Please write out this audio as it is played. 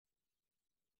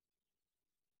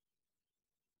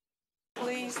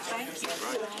please. Thank you.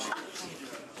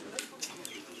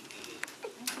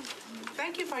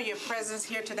 Thank you for your presence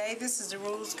here today. This is the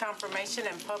Rules Confirmation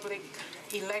and Public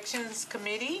Elections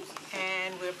Committee,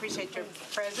 and we appreciate your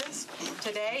presence.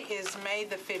 Today is May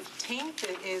the 15th.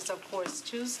 It is, of course,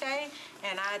 Tuesday,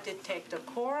 and I detect a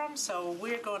quorum, so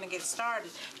we're going to get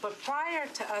started. But prior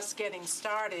to us getting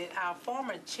started, our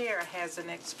former chair has an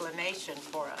explanation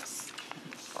for us.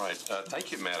 All right.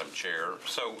 Thank you, Madam Chair.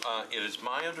 So it is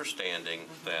my understanding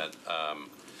that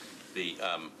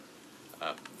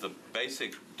the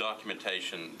basic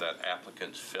documentation that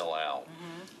applicants fill out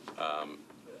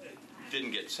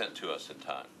didn't get sent to us in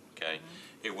time, okay?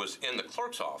 It was in the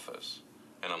clerk's office,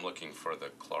 and I'm looking for the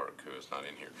clerk who is not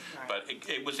in here. Right. But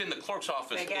it was in the clerk's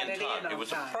office in time. It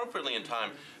was appropriately in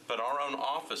time, but our own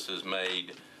offices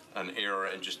made an error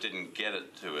and just didn't get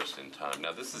it to us in time.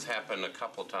 Now, this has happened a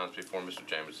couple of times before. Mr.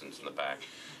 Jameson's in the back.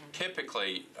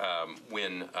 Typically,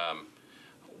 when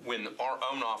our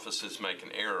own offices make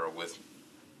an error with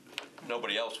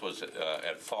nobody else was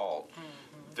at fault,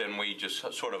 then we just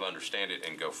sort of understand it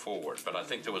and go forward. But I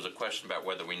think there was a question about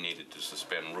whether we needed to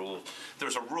suspend rules.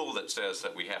 There's a rule that says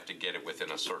that we have to get it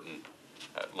within a certain,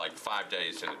 like 5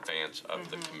 days in advance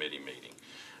of the committee meeting.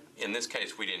 In this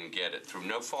case, we didn't get it through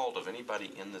no fault of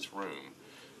anybody in this room,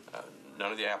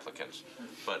 none of the applicants,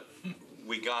 but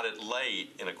we got it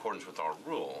late in accordance with our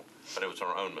rule, but it was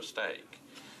our own mistake.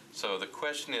 So the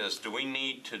question is, do we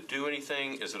need to do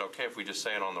anything? Is it okay if we just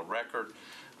say it on the record?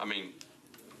 I mean,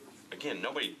 again,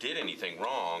 nobody did anything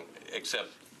wrong, except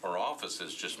our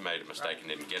offices just made a mistake and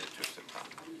didn't get it to us in time.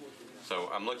 So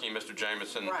I'm looking at Mr.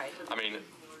 Jameson. Right. I mean,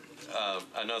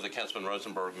 I know that Councilman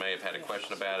Rosenberg may have had a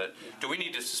question about it. Do we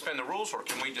need to suspend the rules, or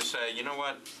can we just say, you know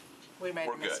what, we're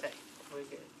a mistake. Good. We're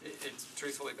good. It's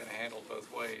truthfully been handled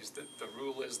both ways. The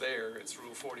rule is there. It's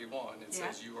Rule 41. It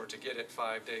says you are to get it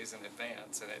 5 days in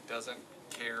advance, and it doesn't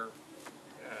care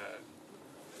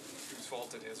whose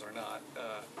fault it is or not.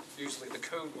 Usually the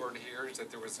code word here is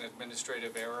that there was an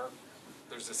administrative error.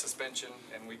 There's a suspension,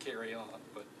 and we carry on.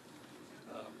 But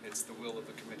it's the will of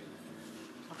the committee.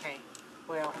 Okay.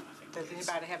 Well, does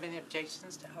anybody have any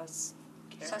objections to us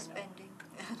suspending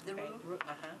the rule?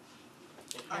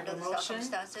 Under the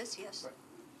circumstances, yes.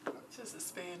 To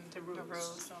suspend the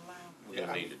rules allowed. We're going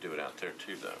to need to do it out there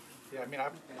too, though. Yeah, I mean, I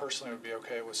personally would be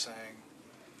okay with saying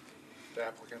the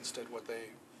applicants did what they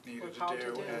needed to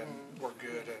do and were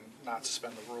good and not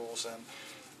suspend the rules, and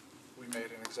we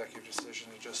made an executive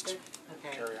decision to just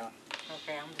carry on.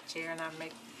 Okay, I'm the chair and I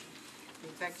make the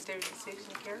executive decision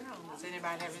to carry on. Does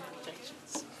anybody have any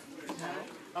objections?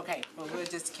 No? Okay, well, we'll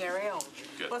just carry on.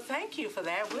 Good. Well, thank you for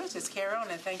that. We'll just carry on,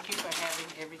 and thank you for having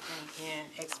everything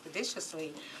in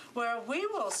expeditiously. Well, we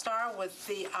will start with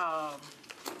the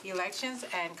elections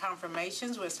and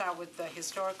confirmations. We'll start with the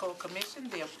Historical Commission,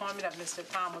 the appointment of Mr.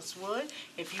 Thomas Wood.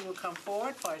 If you will come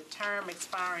forward for a term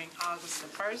expiring August the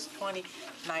 1st,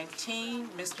 2019,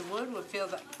 Mr. Wood will fill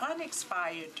the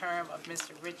unexpired term of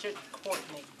Mr. Richard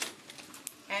Courtney.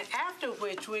 And after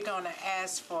which, we're going to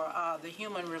ask for the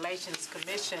Human Relations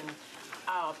Commission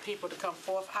people to come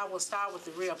forth. I will start with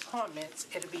the reappointments.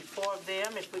 It'll be 4 of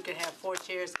them, if we could have 4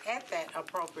 chairs at that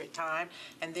appropriate time,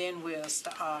 and then we'll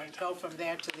go from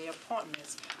there to the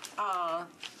appointments.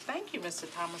 Thank you,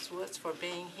 Mr. Thomas Woods, for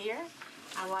being here.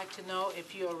 I'd like to know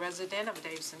if you're a resident of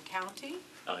Davidson County.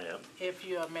 I am. If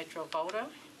you're a Metro voter.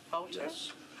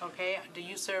 Yes. Okay. Do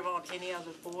you serve on any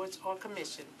other boards or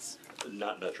commissions?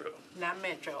 Not Metro. Not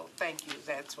Metro. Thank you.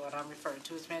 That's what I'm referring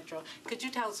to as Metro. Could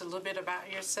you tell us a little bit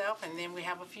about yourself, and then we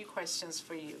have a few questions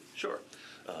for you. Sure.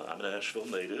 I'm a Nashville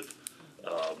native.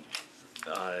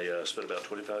 I spent about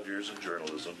 25 years in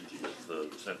journalism with the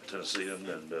Tennessean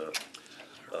and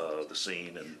the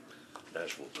Scene and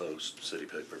Nashville Post city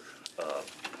paper,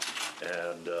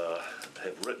 and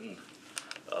have written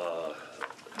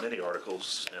many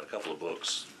articles and a couple of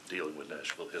books dealing with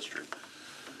Nashville history.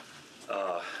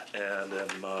 And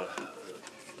am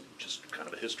just kind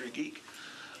of a history geek.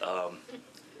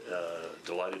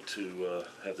 Delighted to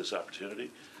have this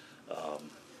opportunity,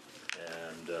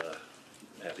 and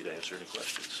happy to answer any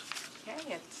questions.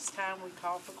 Okay, at this time we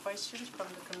call for questions from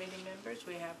the committee members.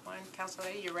 We have one. Council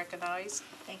Lady, you recognize.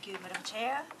 Thank you, Madam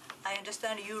Chair. I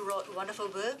understand you wrote a wonderful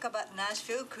book about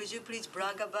Nashville. Could you please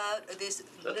brag about this,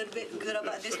 a little bit good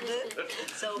about this book,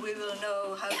 so we will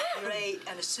know how great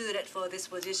and suited for this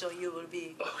position you will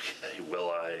be? Okay,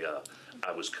 well,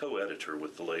 I was co-editor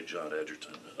with the late John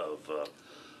Edgerton of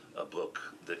a book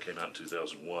that came out in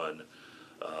 2001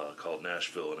 called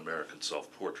Nashville, An American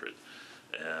Self-Portrait.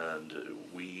 And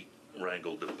we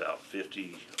wrangled about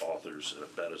 50 authors and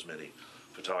about as many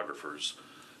photographers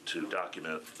to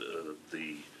document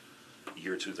the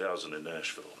year 2000 in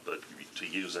Nashville, but to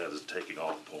use that as a taking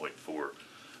off point for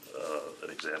an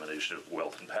examination of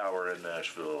wealth and power in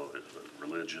Nashville,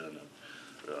 religion, and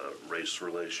race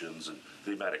relations, and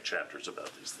thematic chapters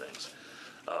about these things.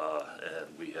 And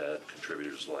we had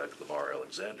contributors like Lamar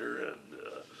Alexander, and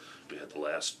we had the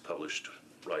last published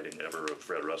writing ever of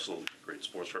Fred Russell, great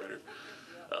sports writer,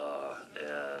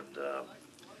 and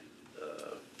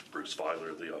Bruce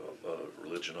Feiler, the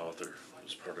religion author,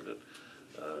 was part of it.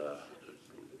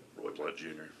 Roy Blunt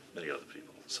Jr., many other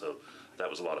people. So that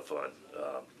was a lot of fun,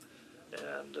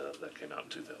 and that came out in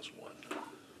 2001.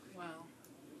 Wow.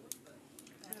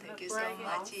 Thank you so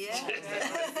much. Yeah.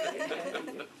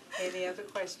 Any other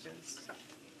questions?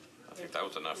 I think that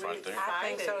was enough right there.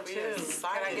 I think so too.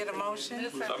 Can I get a motion?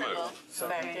 So moved.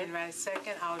 Okay, anybody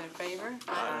second? All in favor?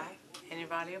 Aye.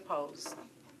 Anybody opposed?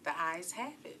 The ayes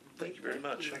have it. Thank you very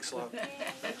much. Thanks a lot.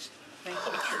 Thank you.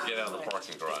 Sure, get out of the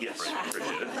parking garage. Yes, Bring it.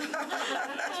 appreciate it.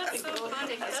 That's so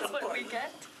funny. That's what we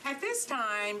get. At this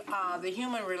time, the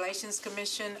Human Relations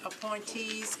Commission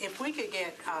appointees, if we could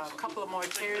get a couple of more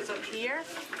chairs up here,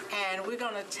 and we're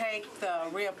going to take the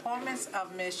reappointments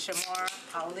of Ms. Shamar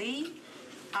Ali,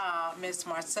 Ms.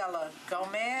 Marcela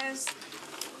Gomez,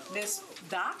 Ms.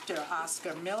 Dr.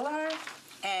 Oscar Miller,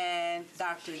 and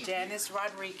Dr. Janice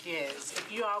Rodriguez.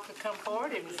 If you all could come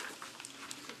forward and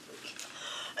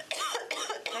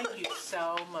thank you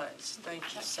so much. Thank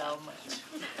you so much.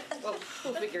 Well,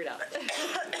 we'll figure it out. Okay?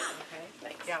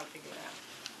 Thanks. Y'all figure it out.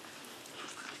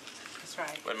 That's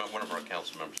right. Wait a minute, one of our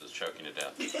council members is choking to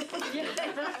death. I'm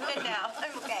good now.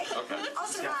 I'm okay. Okay. I'll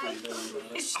survive.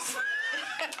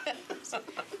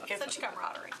 Such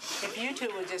camaraderie. If you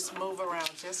two would just move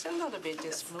around just a little bit,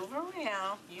 just move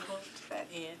around. You move to that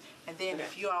end. And then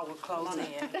if you all would close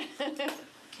in.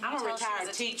 I'm a tell she retired was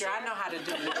a teacher. I know how to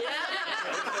do it. Yeah.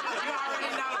 You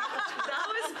already know. That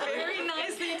was very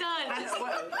nicely done.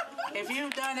 Well, if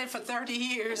you've done it for 30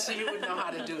 years, you would know how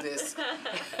to do this.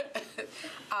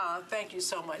 Thank you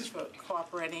so much for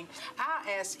cooperating. I'll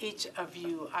ask each of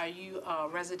you, are you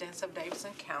residents of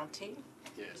Davidson County?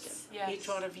 Yes. Each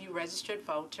one of you registered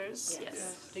voters?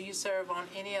 Yes. Do you serve on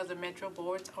any of the metro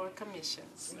boards or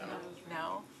commissions?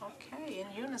 No. No? Okay,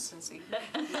 in unison, see.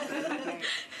 Okay.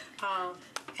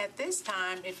 At this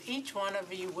time, if each one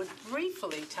of you would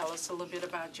briefly tell us a little bit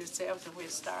about yourselves, and we'll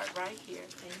start right here.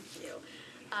 Thank you.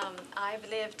 I've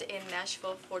lived in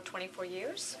Nashville for 24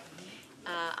 years.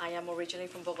 I am originally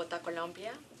from Bogota,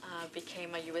 Colombia.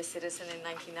 Became a U.S. citizen in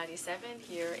 1997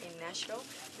 here in Nashville.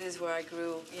 This is where I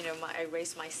grew, I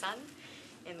raised my son,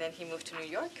 and then he moved to New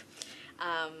York.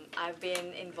 I've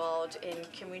been involved in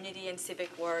community and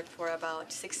civic work for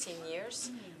about 16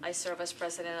 years. I serve as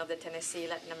president of the Tennessee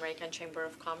Latin American Chamber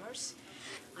of Commerce.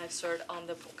 I've served on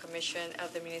the commission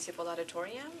of the Municipal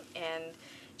Auditorium, and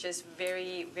just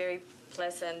very, very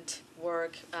pleasant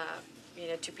work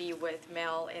to be with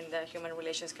Mel in the Human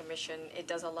Relations Commission. It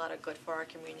does a lot of good for our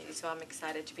community, so I'm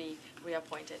excited to be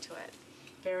reappointed to it.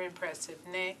 Very impressive.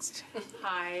 Next.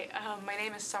 Hi, my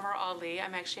name is Summer Ali.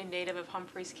 I'm actually a native of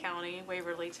Humphreys County,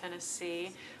 Waverly,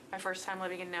 Tennessee. My first time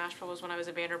living in Nashville was when I was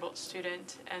a Vanderbilt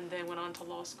student, and then went on to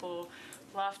law school,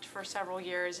 left for several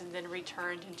years, and then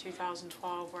returned in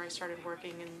 2012, where I started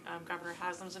working in Governor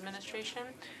Haslam's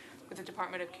administration with the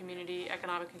Department of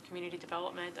Economic and Community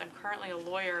Development. I'm currently a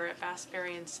lawyer at Bass,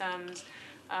 Berry & Sims.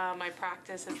 My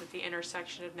practice is at the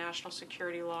intersection of national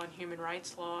security law and human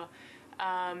rights law.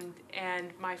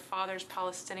 And my father's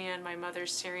Palestinian, my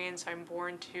mother's Syrian, so I'm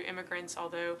born to immigrants,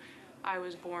 although I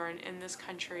was born in this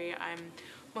country. I'm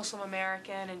Muslim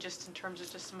American, and just in terms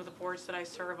of just some of the boards that I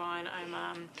serve on, I'm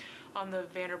on the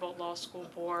Vanderbilt Law School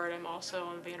board. I'm also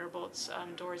on Vanderbilt's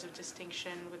Doors of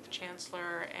Distinction with the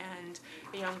Chancellor, and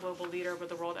a Young Global Leader with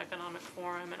the World Economic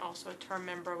Forum, and also a term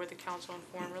member with the Council on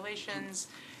Foreign Relations,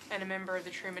 and a member of the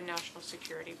Truman National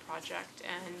Security Project,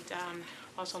 and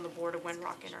also on the board of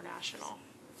Windrock International.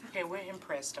 Okay, we're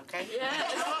impressed, okay? I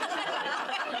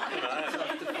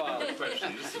have to file a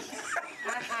question.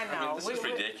 I know. This is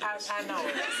ridiculous. I know.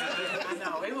 I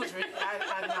know. It was,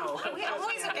 I know. We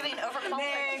always are getting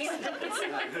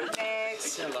overcomplicated.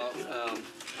 Next. Hello,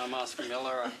 I'm Oscar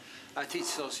Miller. I teach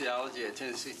sociology at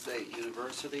Tennessee State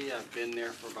University. I've been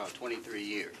there for about 23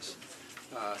 years.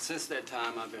 Since that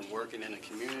time, I've been working in the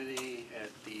community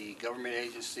at the government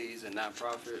agencies and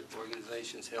nonprofit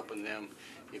organizations, helping them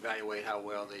evaluate how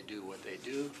well they do what they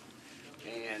do.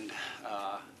 And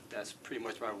that's pretty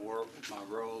much my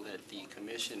role at the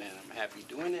commission, and I'm happy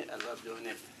doing it. I love doing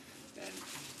it. And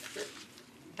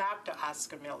Dr.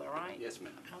 Oscar Miller, right? yes,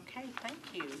 ma'am. Okay,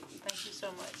 thank you. Thank you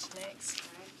so much. Next.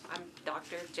 I'm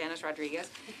Dr. Janice Rodriguez,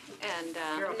 and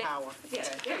Girl power. Yeah,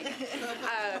 there you go.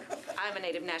 I'm a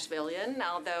native Nashvilleian,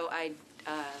 although I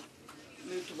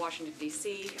moved to Washington,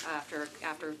 D.C.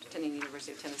 after attending the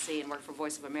University of Tennessee and worked for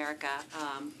Voice of America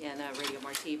in a Radio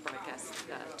Marti broadcast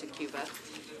to Cuba.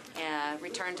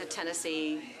 Returned to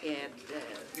Tennessee in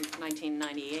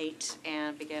 1998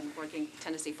 and began working at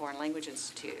Tennessee Foreign Language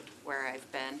Institute, where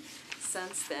I've been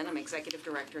since then. I'm executive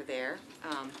director there.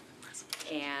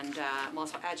 And I'm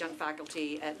also adjunct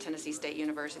faculty at Tennessee State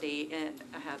University, and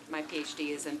I have my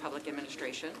PhD is in public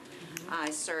administration. I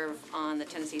serve on the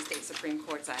Tennessee State Supreme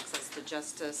Court's Access to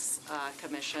Justice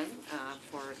Commission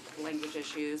for language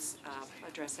issues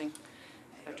addressing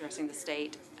the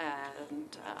state.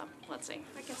 And let's see,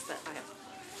 I guess that I have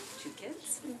 2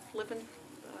 kids and live in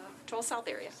 12 South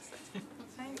area.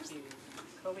 Thank you.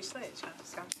 Kobe Sledge.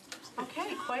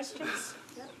 Okay, questions?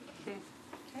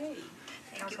 Okay.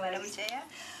 Thank you, Madam Chair.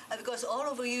 Because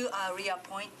all of you are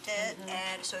reappointed,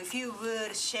 and so if you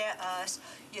would share us,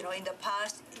 in the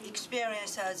past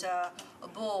experience as a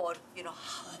board,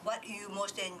 what you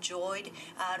most enjoyed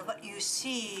and what you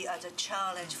see as a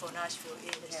challenge for Nashville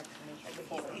is,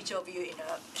 each of you in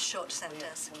a short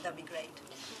sentence, that'd be great.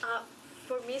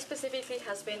 For me specifically,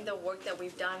 has been the work that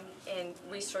we've done in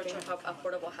researching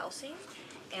affordable housing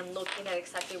and looking at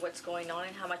exactly what's going on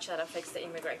and how much that affects the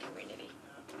immigrant community.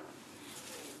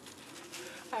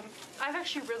 I've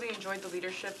actually really enjoyed the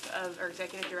leadership of our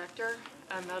executive director,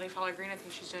 Melody Fowler-Green. I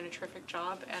think she's doing a terrific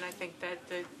job, and I think that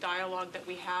the dialogue that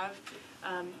we have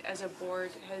as a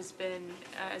board has been,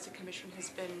 as a commission, has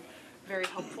been very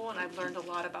helpful, and I've learned a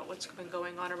lot about what's been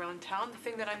going on around town. The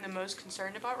thing that I'm the most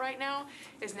concerned about right now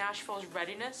is Nashville's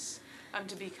readiness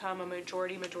to become a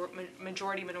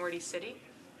majority-minority city.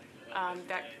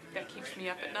 That keeps me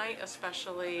up at night,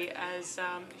 especially as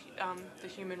the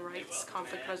human rights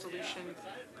conflict resolution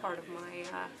part of my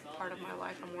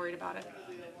life. I'm worried about it.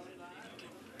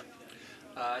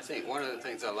 I think one of the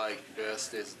things I like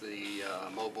best is the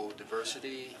mobile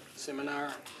diversity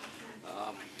seminar,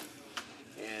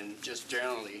 and just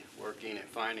generally working and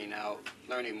finding out,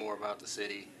 learning more about the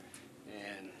city,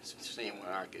 and seeing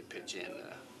where I could pitch in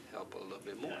to help a little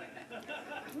bit more.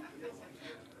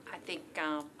 I think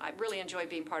I really enjoyed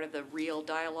being part of the real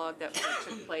dialogue that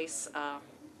took place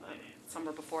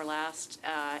summer before last,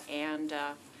 and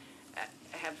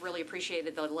have really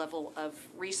appreciated the level of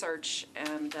research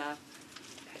and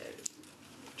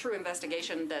true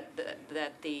investigation that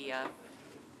the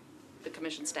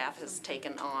commission staff has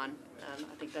taken on.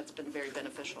 I think that's been very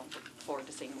beneficial. Look forward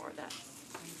to seeing more of that.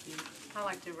 Thank you. I'd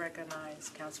like to recognize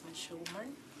Councilman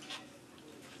Schulman.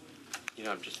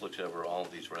 I've just looked over all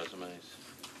of these resumes.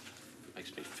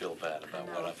 Makes me feel bad about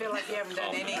what I feel like you haven't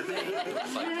done anything. You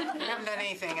haven't done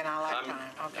anything in our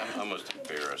lifetime. I'm almost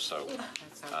embarrassed, so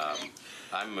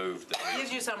I move that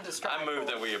gives you something to strive I move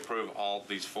that we approve all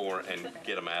these 4 and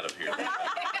get them out of here. Is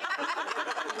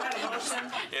that a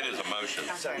motion? It is a motion.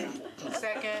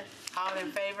 Second. All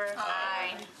in favor?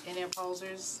 Aye. Any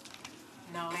opposers?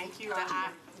 No. Thank you.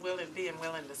 Being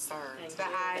willing to serve. The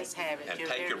ayes have it. And You're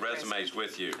take your very resumes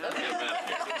with you. Get them out of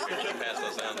here. Could you pass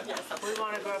those down? We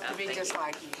want to grow up to be just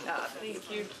like you. Thank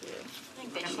you.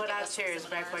 And put our chairs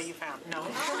back where you found them. No.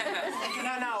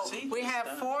 No. We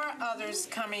have 4 others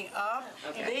coming up.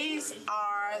 These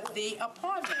are the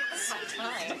appointments.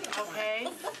 Okay.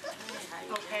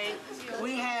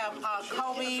 We have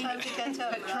Kobe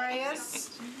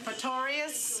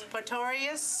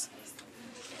Pretorius.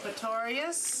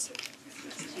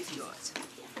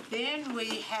 Then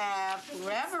we have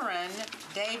Reverend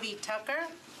Davy Tucker.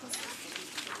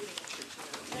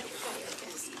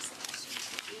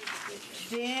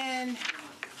 Then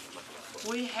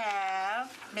we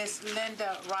have Miss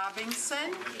Linda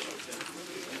Robinson.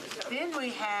 Then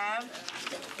we have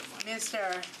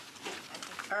Mr.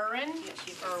 Erwin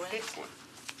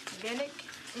Bennick.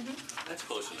 That's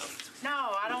close enough.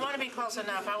 No, I don't want to be close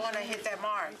enough. I want to hit that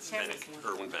mark.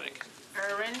 Erwin Bennick.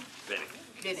 Erwin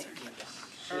Bennick.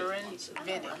 Erwin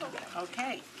Bennick.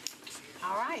 Okay.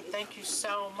 All right. Thank you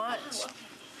so much.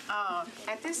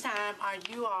 At this time, are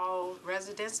you all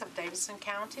residents of Davidson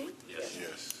County?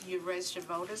 Yes. You registered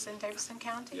voters in Davidson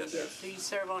County? Yes. Do you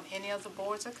serve on any of the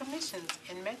boards or commissions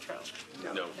in Metro?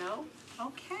 No. No?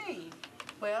 Okay.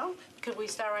 Well, could we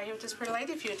start right here with this pretty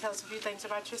lady? If you would tell us a few things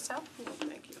about yourself.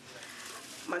 Thank you.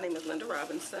 My name is Linda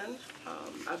Robinson.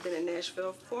 I've been in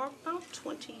Nashville for about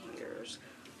 20 years.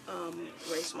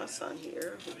 Raised my son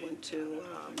here, who went to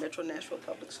Metro Nashville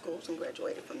Public Schools and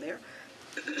graduated from there.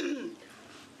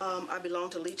 I belong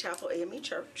to Lee Chapel AME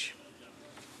Church.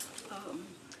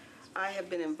 I have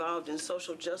been involved in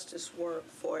social justice work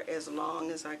for as long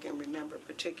as I can remember,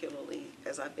 particularly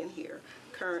as I've been here.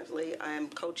 Currently, I am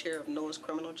co-chair of NOAA's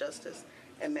Criminal Justice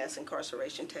and Mass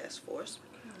Incarceration Task Force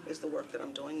is the work that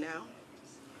I'm doing now.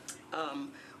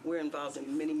 We're involved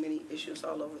in many, many issues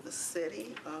all over the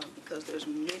city because there's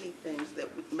many things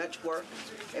much work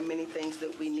and many things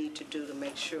that we need to do to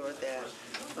make sure that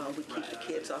we keep the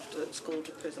kids off the school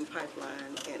to prison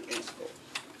pipeline and in school.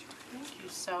 Thank you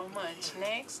so much.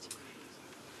 Next.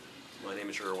 My name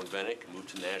is Erwin Vennick. I moved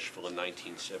to Nashville in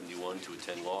 1971 to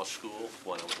attend law school.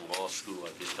 When I was in law school, I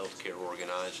did healthcare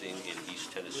organizing in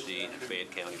East Tennessee and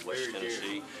Fayette County, West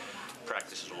Tennessee.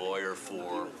 Practiced as a lawyer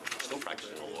still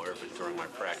practicing as a lawyer, but during my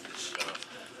practice,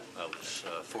 I was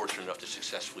fortunate enough to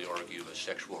successfully argue a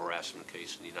sexual harassment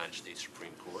case in the United States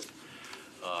Supreme Court.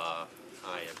 I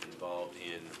have been involved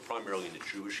primarily in the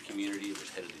Jewish community. I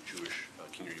was head of the Jewish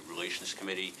Community Relations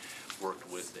Committee, worked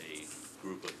with a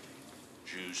group of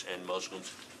Jews and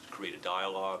Muslims to create a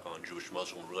dialogue on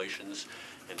Jewish-Muslim relations,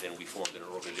 and then we formed an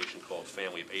organization called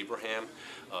Family of Abraham,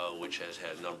 which has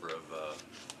had a number of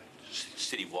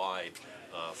citywide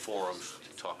forums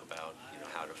to talk about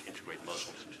how to integrate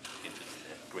Muslims into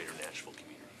the greater Nashville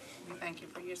community. Thank you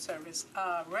for your service.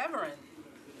 Reverend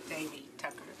Davy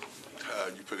Tucker.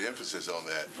 You put emphasis on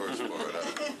that first part.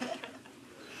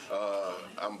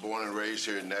 I'm born and raised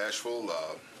here in Nashville.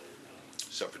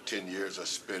 Except for 10 years I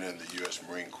spent in the U.S.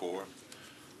 Marine Corps.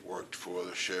 Worked for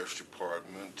the Sheriff's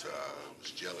Department,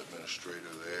 was jail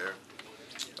administrator there.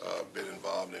 Been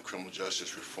involved in criminal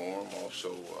justice reform,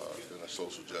 also been a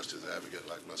social justice advocate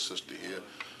like my sister here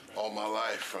all my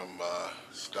life, from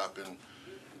stopping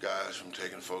guys from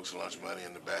taking folks' lunch money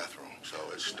in the bathroom. So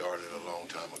it started a long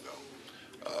time ago.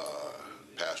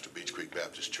 Pastor Beach Creek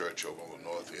Baptist Church over on the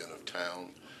north end of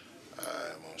town.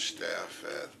 I'm on staff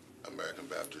at American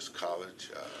Baptist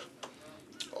College.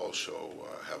 Also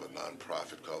have a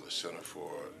nonprofit called the Center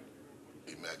for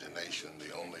Imagination,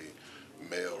 the only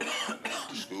male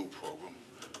school program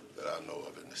that I know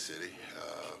of in the city.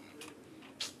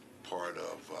 Part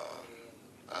of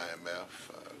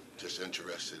IMF, just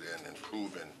interested in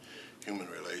improving human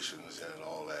relations in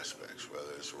all aspects,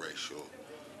 whether it's racial,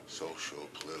 social,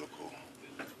 political,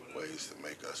 ways to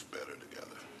make us better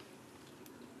together.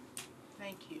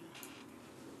 Thank you.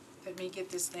 Let me get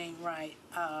this name right.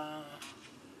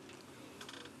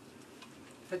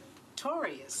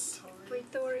 Pretorius.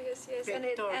 Pretorius, yes.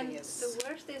 Pretorius. And the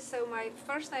worst is, so my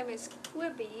first name is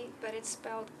Quibi, but it's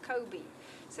spelled Kobe.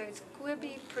 So it's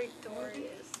Quibi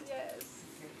Pretorius, yes.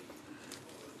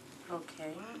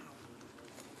 Okay.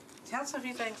 Tell us a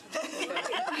few things.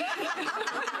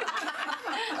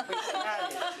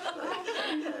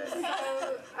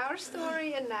 So our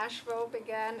story in Nashville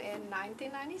began in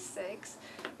 1996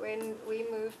 when we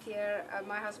moved here.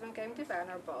 My husband came to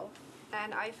Vanderbilt,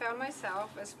 and I found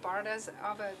myself as part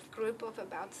of a group of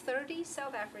about 30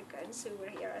 South Africans who were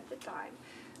here at the time,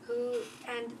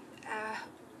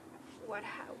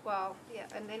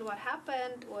 and then what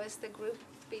happened was the group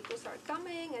people started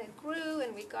coming, and it grew,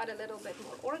 and we got a little bit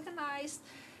more organized,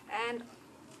 and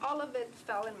all of it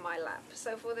fell in my lap.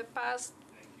 So for the past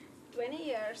 20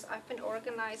 years, I've been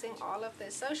organizing all of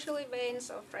the social events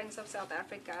of Friends of South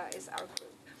Africa is our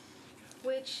group,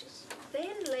 which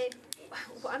then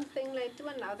one thing led to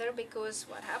another, because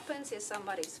what happens is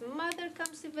somebody's mother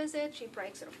comes to visit, she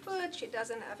breaks her foot, she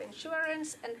doesn't have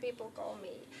insurance, and people call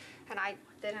me. And I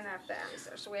didn't have the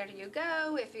answers. Where do you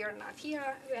go if you're not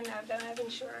here and I don't have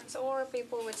insurance? Or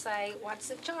people would say, what's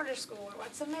a charter school? Or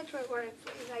what's a metro? Or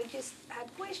I just had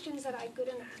questions that I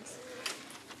couldn't answer.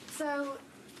 So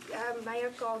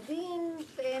Mayor Caldine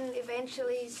then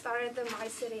eventually started the My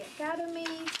City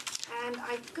Academy. And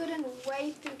I couldn't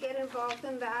wait to get involved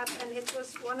in that, and it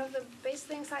was one of the best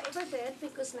things I ever did,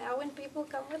 because now when people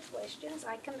come with questions,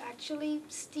 I can actually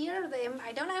steer them.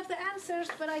 I don't have the answers,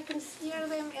 but I can steer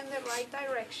them in the right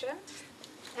direction.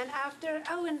 And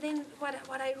and then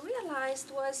what I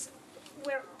realized was,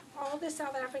 we're all the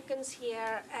South Africans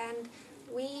here, and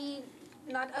we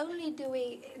not only do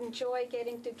we enjoy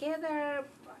getting together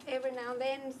every now and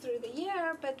then through the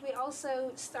year, but we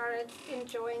also started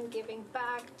enjoying giving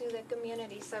back to the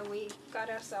community. So we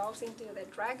got ourselves into the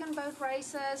dragon boat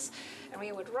races, and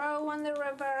we would row on the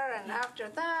river, and after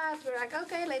that we're like,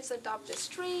 okay, let's adopt a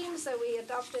stream. So we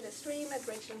adopted a stream at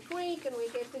Richland Creek, and we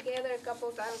get together a couple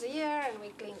times a year and we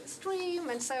clean the stream.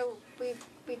 And so we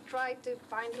tried to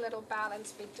find a little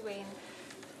balance between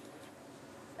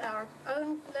our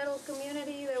own little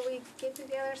community that we get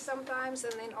together sometimes,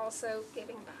 and then also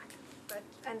giving back.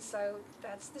 And so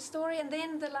that's the story. And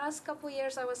then the last couple of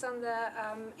years I was on the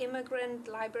Immigrant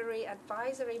Library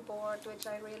Advisory Board, which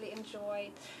I really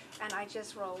enjoyed, and I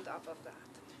just rolled off of that.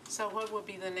 So what would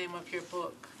be the name of your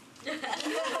book?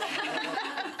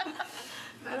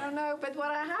 I don't know, but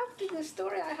the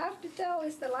story I have to tell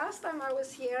is the last time I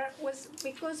was here was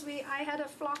because I had a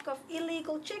flock of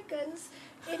illegal chickens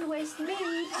in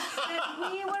Westmead,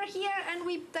 and we were here and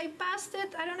they passed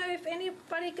it, I don't know if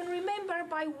anybody can remember,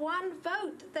 by one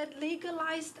vote that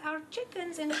legalized our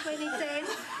chickens in 2010.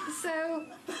 So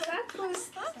that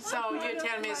was... So you're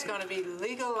telling me it's going to be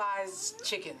legalized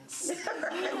chickens?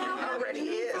 Already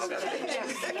is.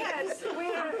 Yes,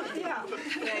 yeah.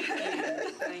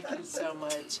 Thank you so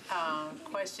much.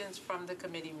 Questions from the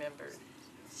committee members?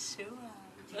 Sure.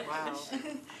 Wow.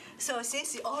 So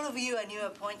since all of you are new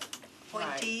appointees,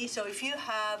 Right. so if you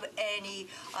have any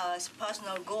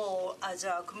personal goal as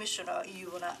a commissioner you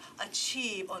want to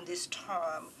achieve on this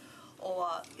term,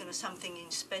 or something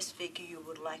in specific you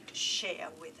would like to share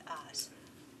with us,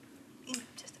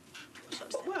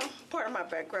 Well, part of my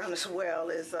background as well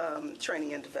is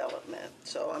training and development.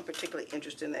 So I'm particularly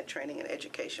interested in that training and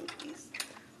education piece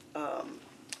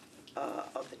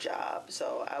of the job.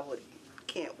 So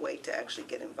can't wait to actually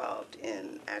get involved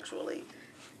in actually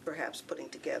perhaps putting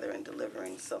together and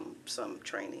delivering some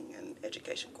training and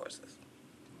education courses.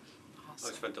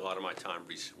 I've spent a lot of my time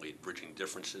recently bridging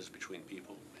differences between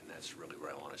people, and that's really where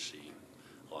I want to see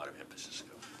a lot of emphasis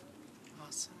go.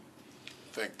 Awesome.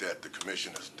 I think that the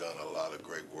commission has done a lot of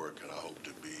great work, and I hope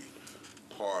to be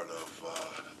part of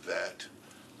that.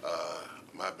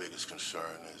 My biggest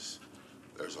concern is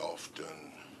there's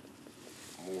often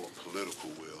more political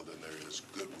will than there is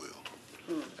goodwill,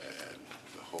 and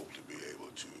the hope to be able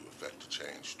to effect a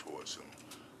change towards some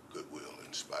goodwill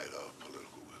in spite of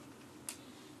political will.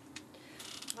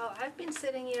 Well, I've been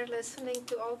sitting here listening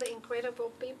to all the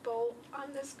incredible people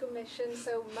on this commission,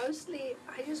 so mostly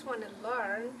I just want to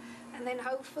learn, and then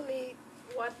hopefully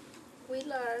what we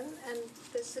learn and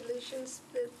the solutions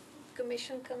the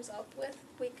commission comes up with,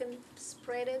 we can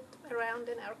spread it around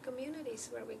in our communities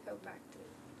where we go back to.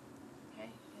 Okay,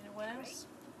 anyone else?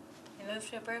 You move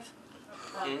to approve?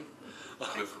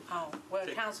 Well,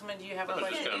 Councilman, do you have a I was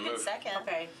question? just going to move. Second.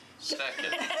 Okay.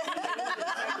 Second.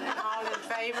 All in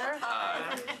favor?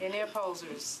 Aye. Any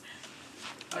opposers?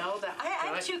 No, I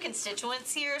have two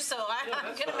constituents here, so I'm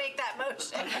going to make that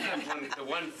motion. I have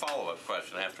one follow-up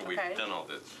question after we've Okay. done all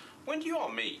this. When do you all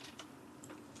meet?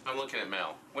 I'm looking at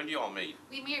Mel. When do you all meet?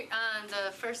 We meet on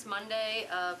the first Monday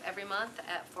of every month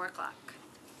at 4 o'clock.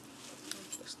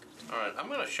 All right, I'm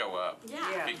going to show up.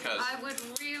 Yeah. Because I would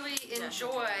really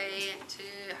enjoy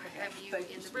to have you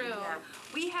in the room.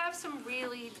 We have some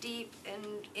really deep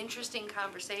and interesting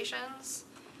conversations.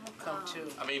 come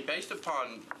to. I mean, based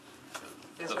upon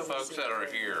the folks that are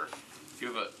here,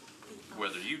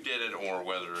 whether you did it or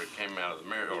whether it came out of the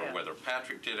mayor or whether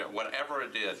Patrick did it, whatever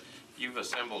it did, you've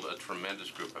assembled a tremendous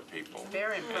group of people.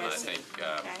 Very And impressive.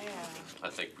 I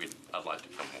think I'd like to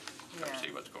come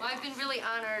see what's going Well, on. I've been really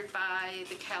honored by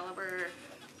the caliber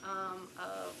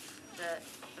of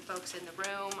the folks in the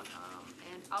room,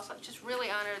 and also just really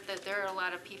honored that there are a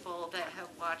lot of people that have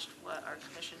watched what our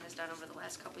commission has done over the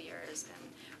last couple years, and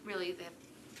really they have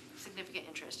significant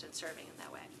interest in serving in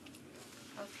that way.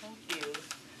 Oh, thank you.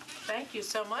 Thank you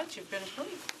so much. You've been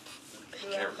approved.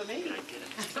 Throughout the meeting.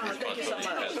 Thank you so much.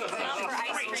 Not for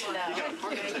ice cream,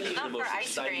 though. Not for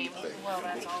ice cream. Well,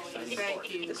 that's always.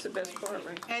 Thank you. It's the best part,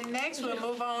 right? And next, we'll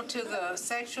move on to the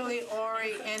Sexually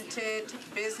Oriented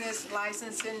Business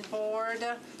Licensing Board,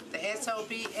 the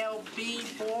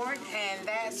SOBLB Board, and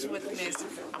that's with Ms.,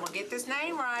 I'm gonna get this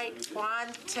name right,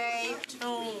 Quante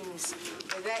Toombs.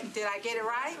 Did I get it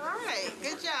right? All right,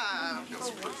 good job.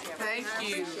 Thank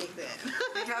you. Appreciate that.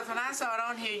 Because when I saw it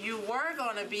on here, you were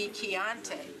gonna be Keontae.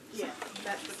 Yeah,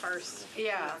 that's the first.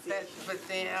 Yeah, but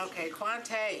then, okay,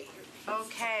 Quante.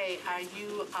 Okay, are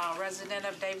you a resident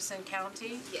of Davidson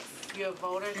County? Yes. You're a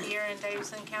voter here in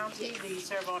Davidson County? Do you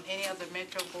serve on any other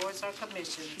metro boards or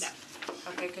commissions? No.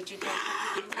 Okay, could you tell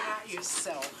me about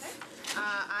yourself?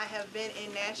 I have been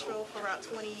in Nashville for about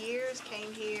 20 years,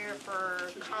 came here for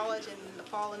college in the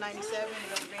fall of '97 to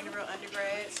go to Vanderbilt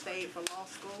undergrad, stayed for law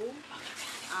school.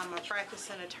 I'm a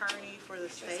practicing attorney for the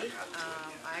state.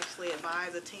 I actually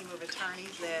advise a team of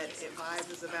attorneys that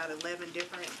advises about 11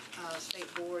 different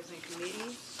state boards and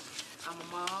committees. I'm a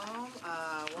mom,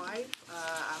 wife.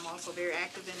 I'm also very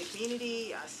active in the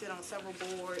community. I sit on several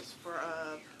boards for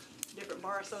different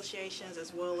bar associations,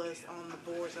 as well as on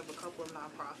the boards of a couple of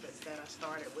nonprofits that I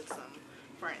started with some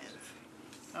friends.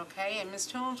 Okay, and Ms.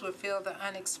 Toombs will fill the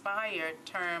unexpired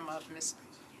term of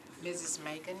Mrs.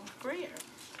 Megan Greer.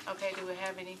 Okay, do we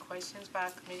have any questions by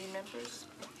committee members?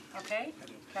 Okay,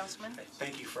 Councilman?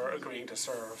 Thank you for agreeing to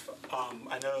serve.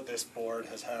 I know this board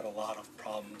has had a lot of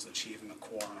problems achieving a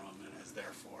quorum and has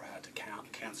therefore had to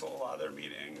cancel a lot of their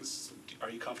meetings. Are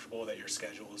you comfortable that your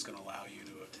schedule is going to allow you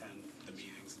to attend the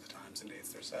meetings at the times and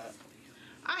dates they're set?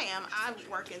 I am. I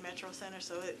work in Metro Center,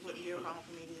 so it wouldn't be a problem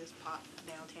for me to just pop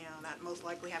downtown. I'd most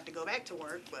likely have to go back to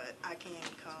work, but I can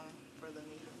come for the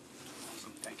meeting.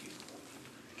 Awesome, thank you.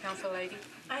 Council lady?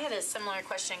 I had a similar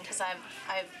question because I've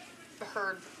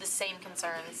heard the same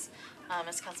concerns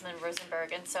as Councilman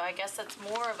Rosenberg, and so I guess that's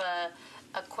more of a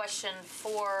question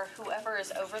for whoever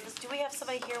is over this. Do we have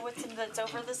somebody here that's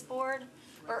over this board?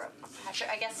 Or actually,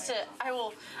 I guess I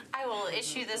will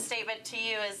issue this statement to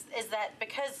you is that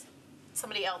because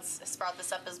somebody else has brought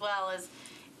this up as well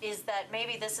is that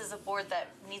maybe this is a board that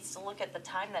needs to look at the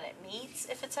time that it meets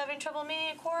if it's having trouble meeting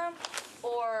a quorum,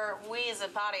 or we as a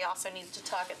body also need to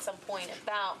talk at some point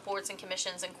about boards and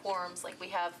commissions and quorums like we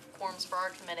have quorums for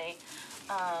our committee.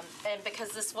 And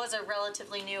because this was a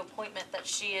relatively new appointment that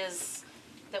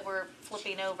we're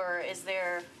flipping over, is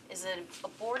it a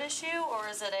board issue or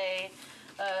is it a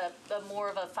more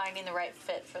of a finding the right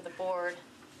fit for the board?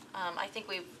 I think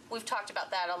we've talked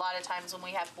about that a lot of times when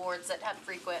we have boards that have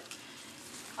frequent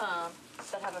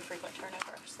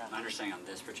turnover. So. My understanding on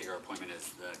this particular appointment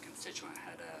is the constituent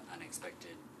had an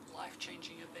unexpected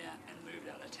life-changing event and moved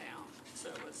out of town, so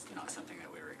it was not something that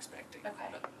we were expecting.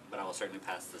 Okay. But I will certainly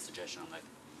pass the suggestion on that.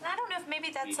 And I don't know if maybe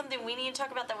that's something we need to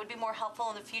talk about that would be more helpful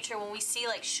in the future when we see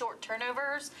like short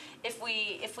turnovers. If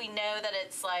we know that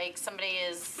it's like somebody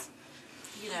is,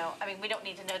 I mean, we don't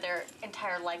need to know their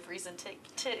entire life reason to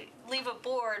leave a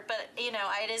board, but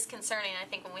it is concerning. I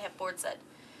think when we have boards that,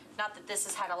 not that this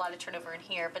has had a lot of turnover in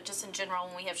here, but just in general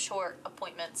when we have short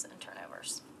appointments and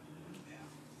turnovers.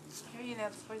 Okay, any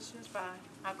other questions by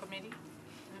our committee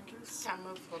members? I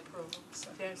move for approval. Is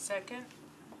there a second?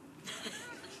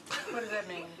 What does that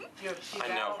mean? I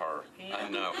know her. I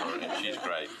know her, and she's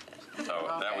great. So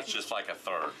that was just like a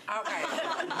third. Okay.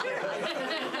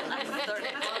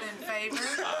 All in favor?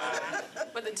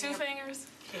 With the two fingers?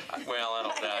 Well,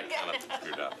 I kind of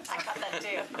screwed up. I got that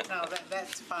too. No,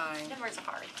 that's fine. Numbers are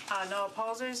hard. No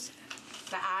opposers?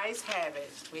 The ayes have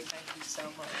it. We thank you so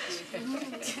much.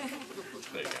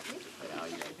 There you go.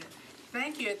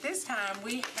 Thank you. At this time,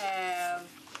 we have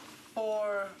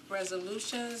 4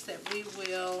 resolutions that we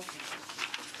will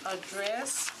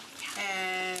address,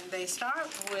 and they start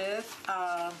with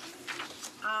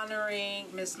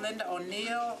honoring Ms. Linda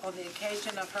O'Neill on the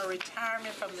occasion of her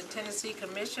retirement from the Tennessee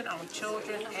Commission on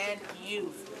Children and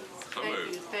Youth. So Thank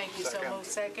moved. you. Thank you. So moved.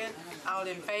 Second. All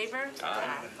in favor?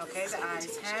 Aye. Okay, the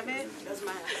ayes have it.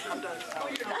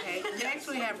 Okay, next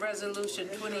we have Resolution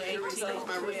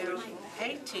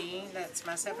 2018-1218. That's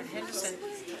myself and Henderson.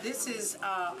 This is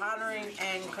honoring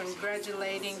and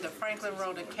congratulating the Franklin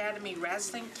Road Academy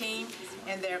wrestling team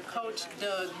and their coach,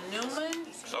 Doug Newman.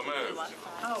 So moved.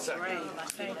 Oh, great.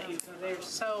 Thank you. They're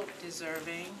so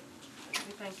deserving.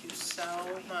 Thank you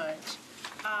so much.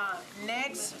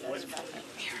 Next. All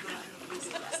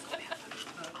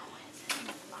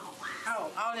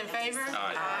in favor?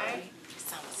 Aye.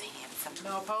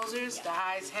 No opposers? The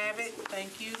ayes have it.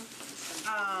 Thank you.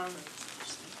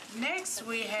 Next,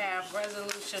 we have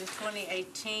Resolution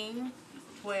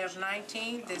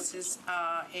 2018-1219. This is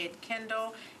Ed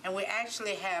Kendall, and we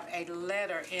actually have a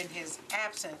letter in his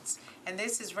absence. And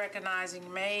this is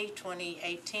recognizing May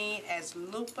 2018 as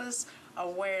Lupus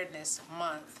Awareness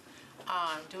Month.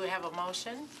 Do we have a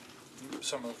motion?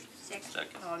 So moved. Second.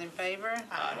 All in favor?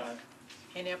 Aye.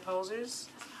 Any opposers?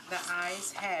 The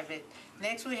ayes have it.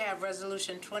 Next, we have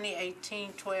Resolution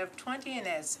 2018-1220, and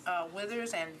that's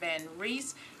Withers and Van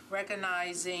Reese,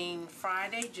 recognizing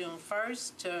Friday, June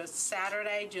 1st to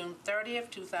Saturday, June 30th,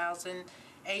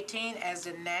 2018 as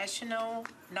the Nashville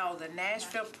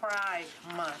Pride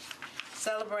Month.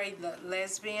 Celebrate the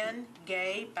lesbian,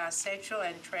 gay, bisexual,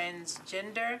 and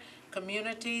transgender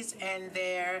communities and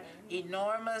their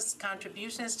enormous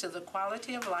contributions to the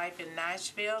quality of life in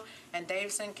Nashville and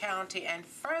Davidson County, and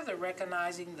further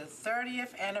recognizing the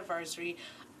 30th anniversary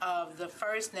of the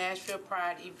first Nashville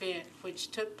Pride event,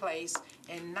 which took place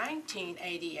in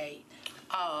 1988.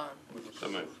 So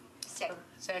moved.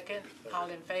 Second. All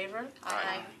in favor?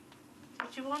 Aye.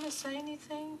 Did you want to say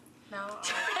anything? No?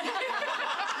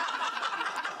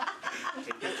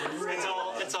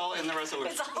 It's all in the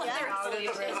resolution. It's all in the All in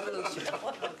the resolution. resolution.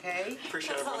 Okay.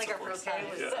 Appreciate It's not like our everyone's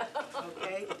first support. time.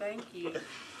 Okay, thank you.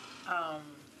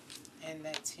 And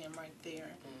that's him right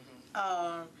there.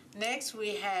 Next,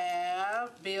 we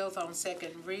have bills on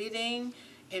second reading.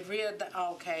 It's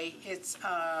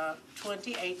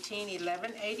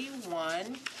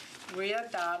 2018-1181.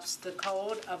 Readopts the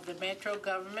code of the metro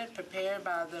government prepared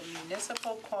by the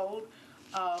Municipal Code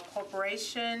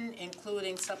Corporation,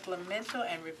 including supplemental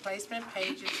and replacement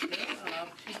pages thereof,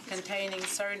 containing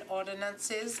certain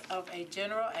ordinances of a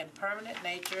general and permanent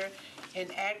nature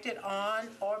enacted on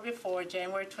or before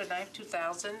January 29,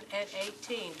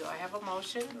 2018. Do I have a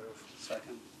motion? Move.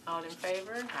 Second. All in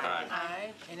favor? Aye.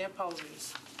 Aye. Any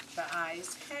opposers? The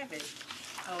ayes have it.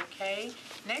 Okay.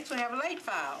 Next, we have a late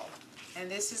file, and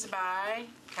this is by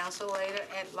Council Leader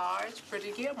at Large,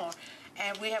 Pretty Gilmore.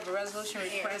 And we have a resolution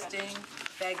requesting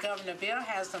that Governor Bill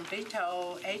Haslam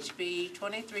veto HB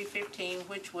 2315,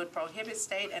 which would prohibit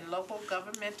state and local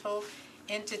governmental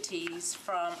entities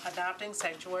from adopting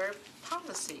sanctuary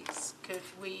policies. Could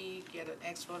we get an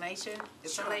explanation?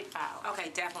 It's a late file.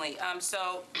 Okay, definitely.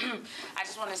 So I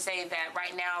just want to say that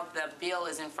right now the bill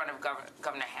is in front of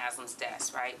Governor Haslam's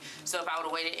desk, right? So if I would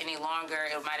have waited any longer,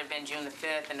 it might have been June the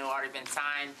 5th and it would already been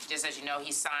signed. Just as you know,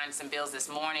 he signed some bills this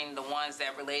morning, the ones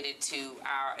that related to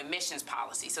our emissions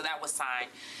policy. So that was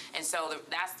signed. And so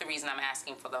that's the reason I'm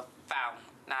asking for the file,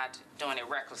 not doing it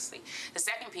recklessly. The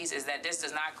second piece is that this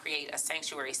does not create a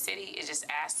sanctuary city. It just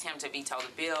asks him to veto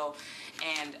the bill.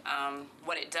 And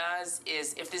what it does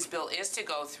is, if this bill is to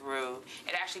go through,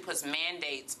 it actually puts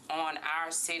mandates on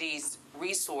our city's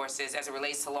resources as it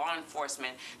relates to law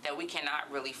enforcement that we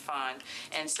cannot really fund.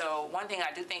 And so one thing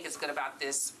I do think is good about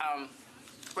this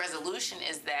resolution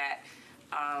is that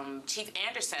Chief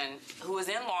Anderson, who is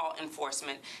in law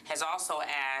enforcement, has also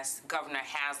asked Governor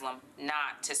Haslam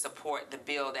not to support the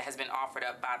bill that has been offered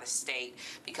up by the state,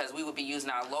 because we would be using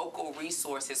our local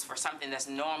resources for something that's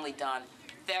normally done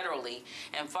federally.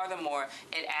 And furthermore,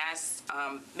 it asks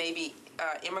maybe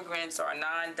immigrants or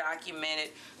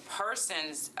non-documented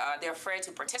persons, they're afraid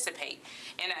to participate.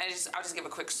 And I'll just give a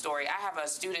quick story. I have a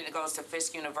student that goes to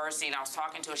Fisk University, and I was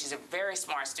talking to her. She's a very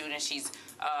smart student. She's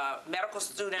a medical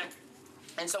student.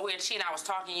 And so when she and I was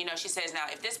talking, you know, she says, now,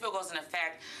 if this bill goes in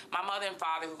effect, my mother and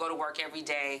father who go to work every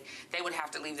day, they would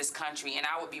have to leave this country, and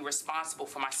I would be responsible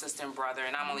for my sister and brother,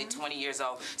 and I'm only 20 years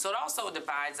old. So it also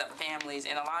divides up families,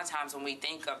 and a lot of times when we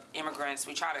think of immigrants,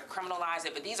 we try to criminalize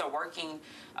it, but these are working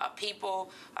people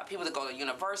that go to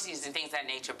universities and things of that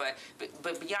nature. But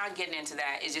beyond getting into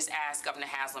that, it just asks Governor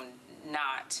Haslam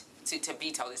not to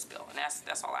veto this bill. And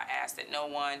that's all I ask, that no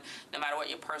one, no matter what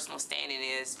your personal standing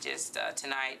is, just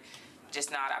tonight, just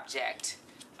not object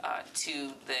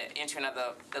to the entering of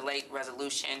the late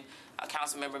resolution.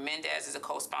 Councilmember Mendez is a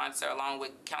co-sponsor, along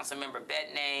with Councilmember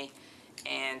Bettany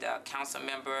and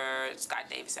Councilmember Scott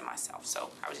Davis and myself. So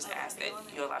I would just ask that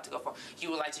you're allowed to go for.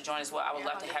 You would like to join as well? I would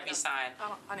love to have you sign.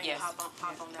 I need to hop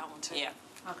on that one too. Yeah.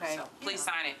 Okay. So please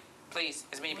sign it. Please,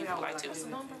 as many people would like to.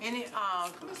 Any, can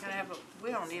I have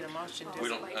we don't need a motion, do we?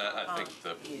 don't, I think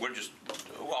that we're just,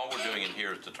 all we're doing in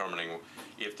here is determining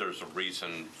if there's a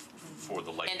reason for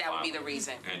the late And that would be the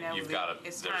reason. And you've got to,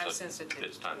 it's time sensitive.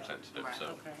 It's time sensitive, Right.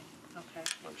 so. Okay.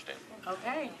 Understand.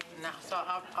 Okay, now, so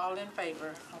all in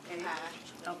favor, okay?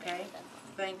 Okay,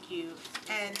 thank you.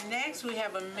 And next, we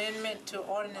have amendment to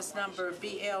ordinance number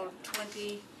BL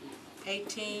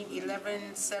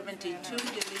 2018-1172,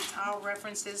 deletes all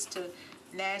references to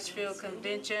Nashville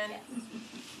Convention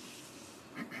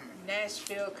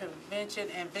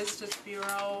and Visitors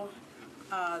Bureau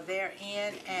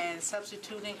therein, and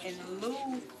substituting in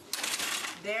lieu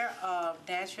thereof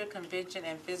Nashville Convention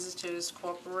and Visitors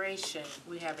Corporation.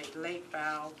 We have a late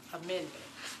file amendment.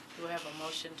 Do we have a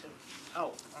motion to,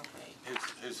 oh, okay.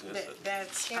 Who's this?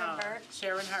 That's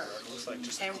Sharon Hurd. Looks like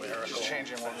just And just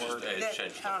changing one word.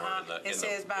 It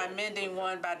says by amending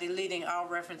one, by deleting all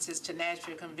references to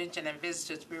Nashville Convention and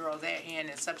Visitors Bureau therein,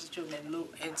 and substituting in lieu.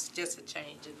 It's just a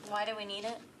change. Why do we need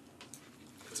it?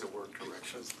 It's a word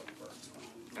correction.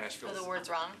 Nashville. Are the words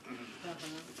wrong?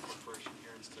 Corporation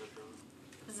here instead of.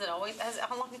 Is it always?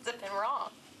 How long has it been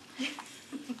wrong?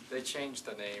 They changed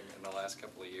the name in the last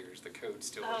couple of years. The code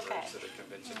still refers to the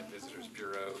Convention and Visitors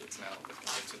Bureau. It's now the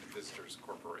Convention and Visitors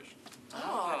Corporation.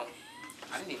 Oh,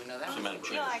 I didn't even know that. You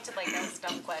don't acted like that was a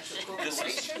dumb question.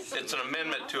 It's an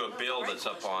amendment to a bill that's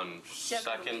up on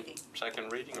second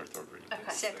reading or third reading?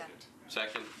 Okay.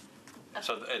 Second?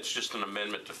 So it's just an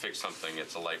amendment to fix something.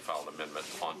 It's a late filed amendment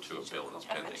onto a bill that's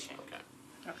pending. Okay.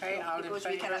 Okay, all in Because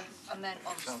we favor? can amend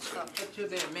also. To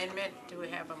the amendment, do we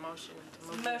have a motion to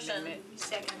move the Motion. amendment?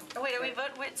 Second. Oh, wait, are we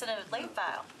voting? It's in a late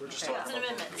file. We're just It's an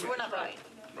amendment, so we're not voting.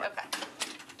 Okay.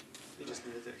 You just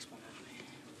needed the explanation.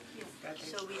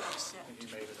 So we accept. You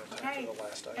made it in time Okay, for the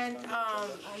last item. and, I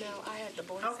know, I had the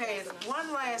boys. okay,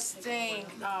 one last thing,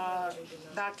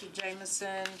 Dr.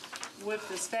 Jameson, with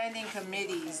the standing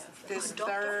committees, this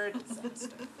third,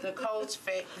 the codes,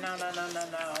 no.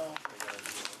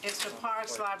 It's the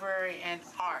Parks, Library, and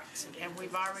Arts, and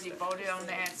we've already voted on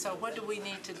that, so what do we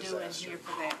need to do in here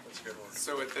for that?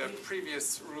 So at the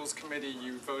previous Rules Committee,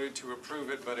 you voted to approve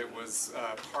it, but it was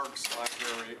Parks,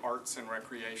 Library, Arts, and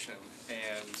Recreation.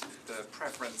 And the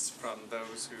preference from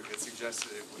those who had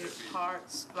suggested it would It's be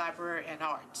Parks, Library, and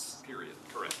Arts. period,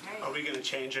 correct. Are we going to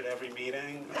change it every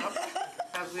meeting?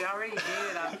 Because we already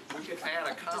did. We could add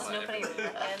a Does comment. nobody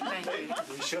Thank you.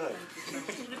 We should.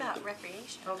 What about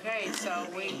recreation? Okay, so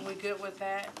we good with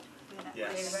that?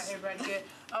 Yes. Everybody good?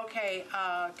 Okay,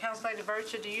 Councilor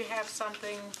Virtue, do you have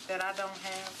something that I don't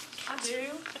have? I do.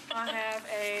 I have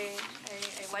a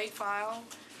late file.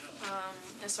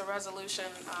 It's a resolution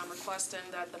requesting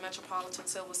that the Metropolitan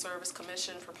Civil Service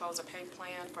Commission propose a pay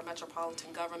plan for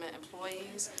metropolitan government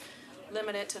employees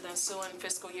limited to the ensuing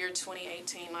fiscal year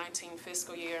 2018-19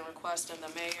 fiscal year, and requesting the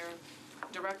mayor,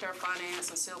 Director of Finance,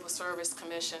 and Civil Service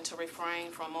Commission to refrain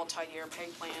from multi-year pay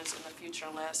plans in the future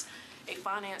unless a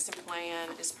financing plan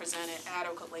is presented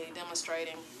adequately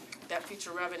demonstrating that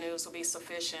future revenues will be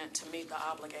sufficient to meet the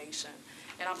obligation.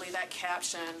 And I believe that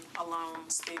caption alone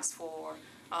speaks for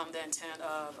the intent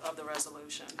of the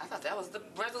resolution. I thought that was the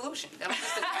resolution. That was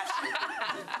just the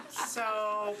caption.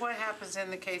 So what happens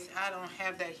in the case, I don't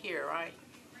have that here, right?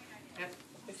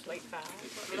 It's late file.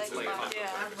 It's late file. Yeah,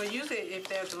 but usually if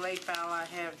there's a late file, I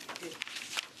have it.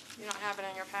 You don't have it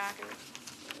in your packet?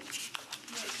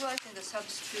 It was in the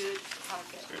substitute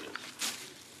packet. Here it is.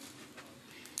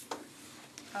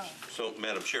 So,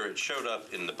 Madam Chair, it showed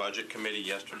up in the Budget Committee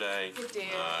yesterday. It did.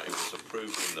 It was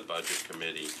approved in the Budget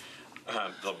Committee.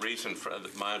 The reason for,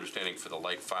 my understanding for the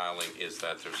late filing is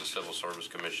that there's a Civil Service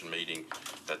Commission meeting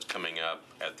that's coming up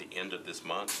at the end of this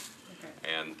month.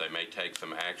 Okay. And they may take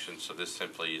some action, so this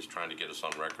simply is trying to get us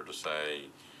on record to say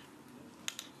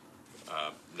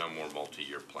no more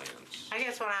multi-year plans. I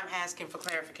guess what I'm asking for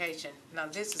clarification, now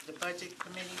this is the Budget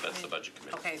Committee? That's the Budget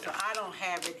Committee. Okay, so I don't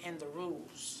have it in the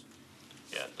rules.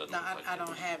 Yeah, it doesn't No, look like I it.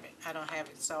 don't have it. I don't have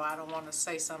it. So I don't want to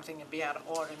say something and be out of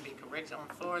order and be corrected on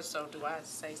the floor. So do I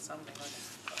say something or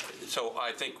not? So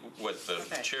I think what the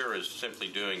Okay. chair is simply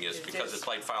doing is, Is because this- it's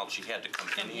late filed, she had to come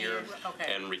in here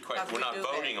Okay. and request, Because we're we not do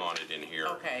that. voting on it in here.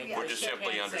 Okay. We're just Yeah.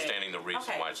 simply Can't say. understanding the reason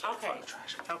Okay, why it's late okay. filed.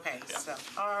 Okay, Yeah. so,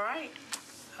 all right.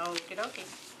 Okey dokey.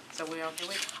 So we're okay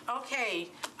with, okay,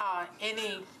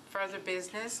 any further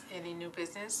business, any new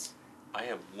business? I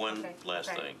have one Okay, last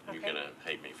okay, thing. You're okay. gonna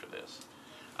hate me for this.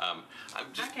 I'm I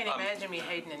just. can't imagine me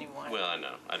hating anyone. Well, I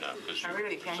know, 'cause I you're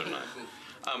really so can't.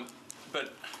 nice.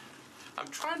 But I'm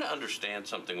trying to understand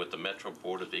something with the Metro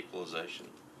Board of Equalization.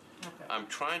 Okay. I'm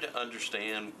trying to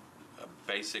understand,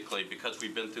 basically, because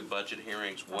we've been through budget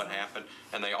hearings, what happened,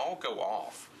 and they all go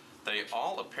off. They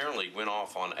all apparently went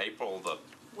off on April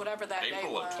Whatever that date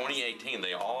of was. 2018.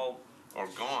 They all are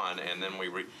gone, and then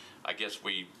I guess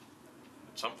we,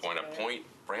 at some point, appoint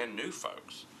brand-new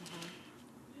folks.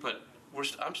 But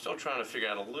I'm still trying to figure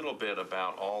out a little bit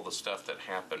about all the stuff that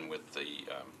happened with the,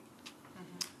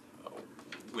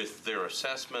 with their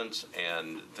assessments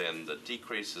and then the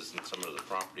decreases in some of the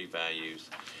property values.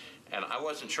 And I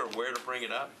wasn't sure where to bring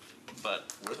it up,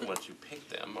 but we're the ones who picked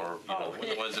them, or,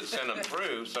 we're the ones that sent them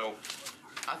through. So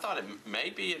I thought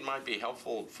maybe it might be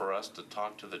helpful for us to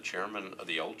talk to the chairman,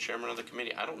 the old chairman of the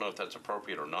committee. I don't know if that's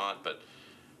appropriate or not, but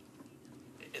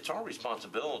it's our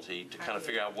responsibility to kind of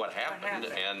figure out what happened.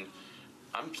 And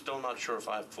I'm still not sure if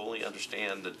I fully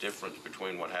understand the difference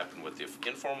between what happened with the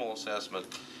informal assessment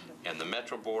and the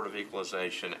Metro Board of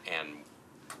Equalization and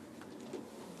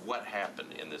what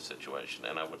happened in this situation,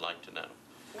 and I would like to know.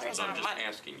 Where's So I'm our just money?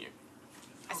 asking you.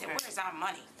 I said, where's our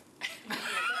money?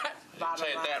 Say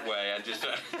it that way,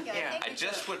 Yeah. I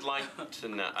just would like to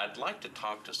know, I'd like to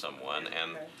talk to someone,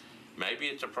 and maybe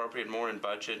it's appropriate more in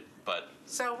budget, but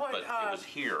So what, it was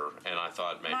here, and I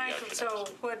thought maybe I Michael, should so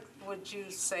ask. what would you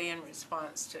say in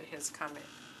response to his comment?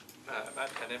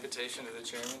 An invitation to the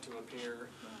chairman to appear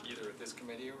either at this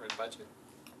committee or at budget.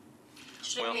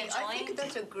 Should Well- we I think join?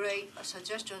 that's a great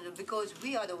suggestion because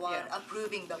we are the one Yeah.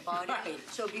 approving the body. Right.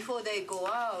 So before they go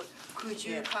out, could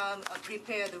you Yeah. come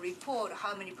prepare the report,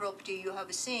 how many property you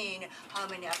have seen, how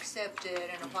many accepted,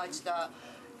 and what's the,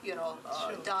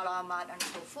 dollar amount and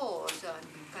so forth,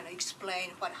 and kind of explain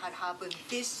what had happened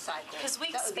this cycle. Because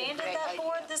we That would be a expanded great that idea.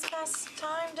 board this past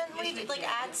time, didn't we? Did like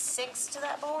add 6 to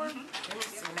that board?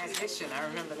 In addition, I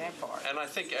remember that part. And I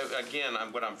think, again,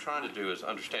 what I'm trying to do is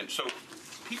understand, so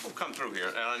people come through here,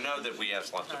 and I know that we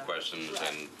ask lots of questions,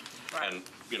 and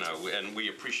and we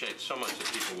appreciate so much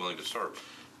that people are willing to serve.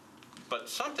 But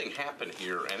something happened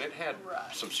here, and it had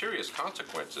some serious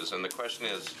consequences, and the question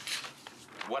is,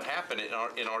 what happened, and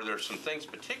are there some things,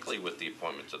 particularly with the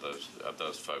appointments of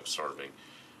those folks serving,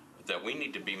 that we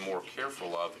need to be more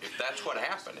careful of if that's what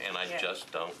happened, and I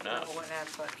just don't know. What happened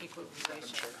for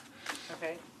equalization?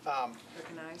 Okay.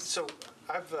 Recognize. So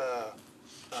I've,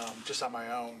 just on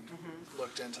my own,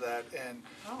 looked into that, and,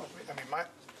 I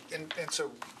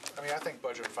mean, I think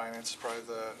budget and finance is probably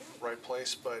the right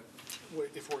place, but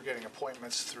if we're getting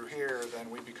appointments through here, then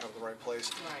we become the right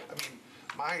place.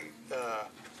 Right.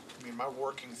 My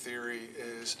working theory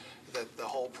is that the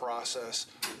whole process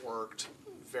worked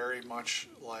very much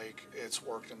like it's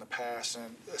worked in the past,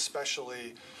 and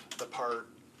especially the part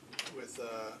with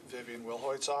Vivian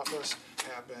Wilhoit's office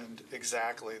happened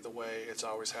exactly the way it's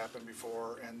always happened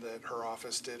before, and that her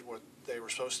office did what they were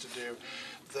supposed to do.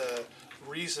 The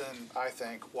reason, I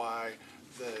think, why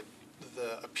the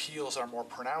appeals are more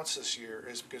pronounced this year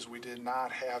is because we did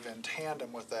not have in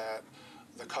tandem with that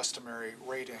the customary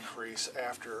rate increase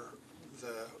after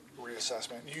the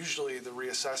reassessment. Usually the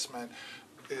reassessment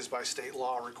is by state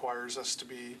law requires us to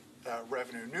be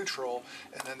revenue neutral,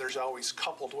 and then there's always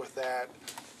coupled with that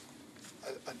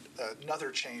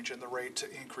another change in the rate to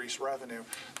increase revenue.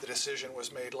 The decision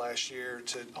was made last year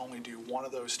to only do one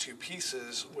of those two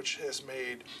pieces, which has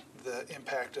made the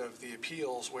impact of the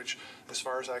appeals, which as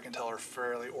far as I can tell are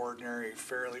fairly ordinary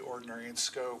in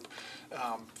scope,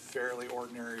 fairly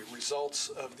ordinary results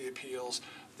of the appeals.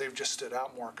 They've just stood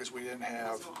out more because we didn't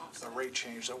have a rate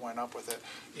change that went up with it.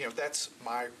 That's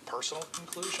my personal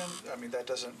conclusion. I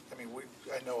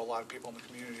know a lot of people in the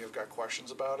community have got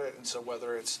questions about it, and so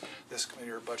whether it's this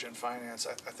committee or budget and finance,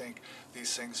 I think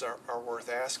these things are worth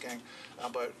asking.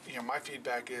 But my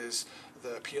feedback is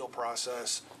the appeal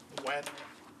process went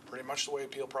pretty much the way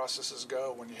appeal processes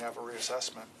go when you have a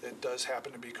reassessment. It does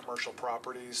happen to be commercial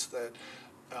properties that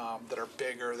are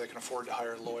bigger, they can afford to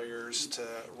hire lawyers to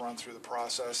run through the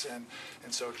process, and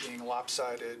so being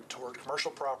lopsided toward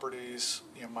commercial properties,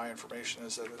 my information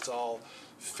is that it's all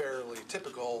fairly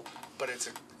typical, but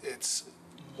it's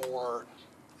more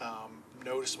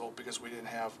noticeable because we didn't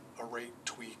have a rate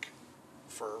tweak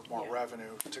for more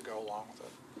revenue to go along with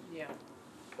it. Yeah.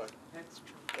 But that's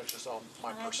true. That's just all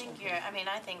my personal opinion.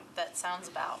 I think that sounds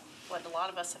about what a lot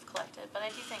of us have collected, but I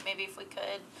do think maybe if we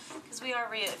could, because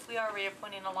if we are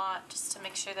reappointing a lot, just to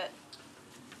make sure that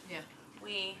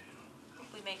we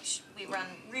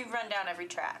run down every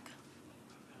track.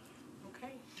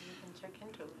 Okay, you can check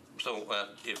into it. So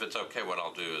if it's okay, what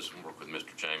I'll do is work with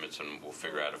Mr. Jamison, we'll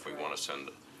figure out if we want to send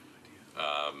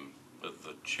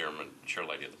the chair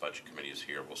lady of the budget committee is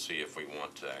here. We'll see if we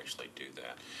want to actually do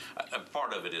that.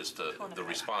 Part of it is the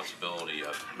responsibility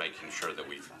of making sure that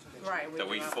we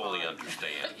fully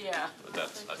understand. Yeah.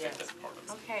 I think that's part of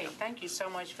it. Okay, thank you so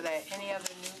much for that. Any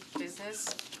other new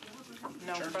business?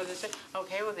 No further.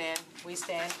 Okay, well then we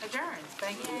stand adjourned.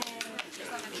 Thank you.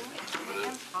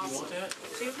 Awesome.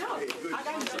 No, I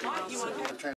got the mic. You want to?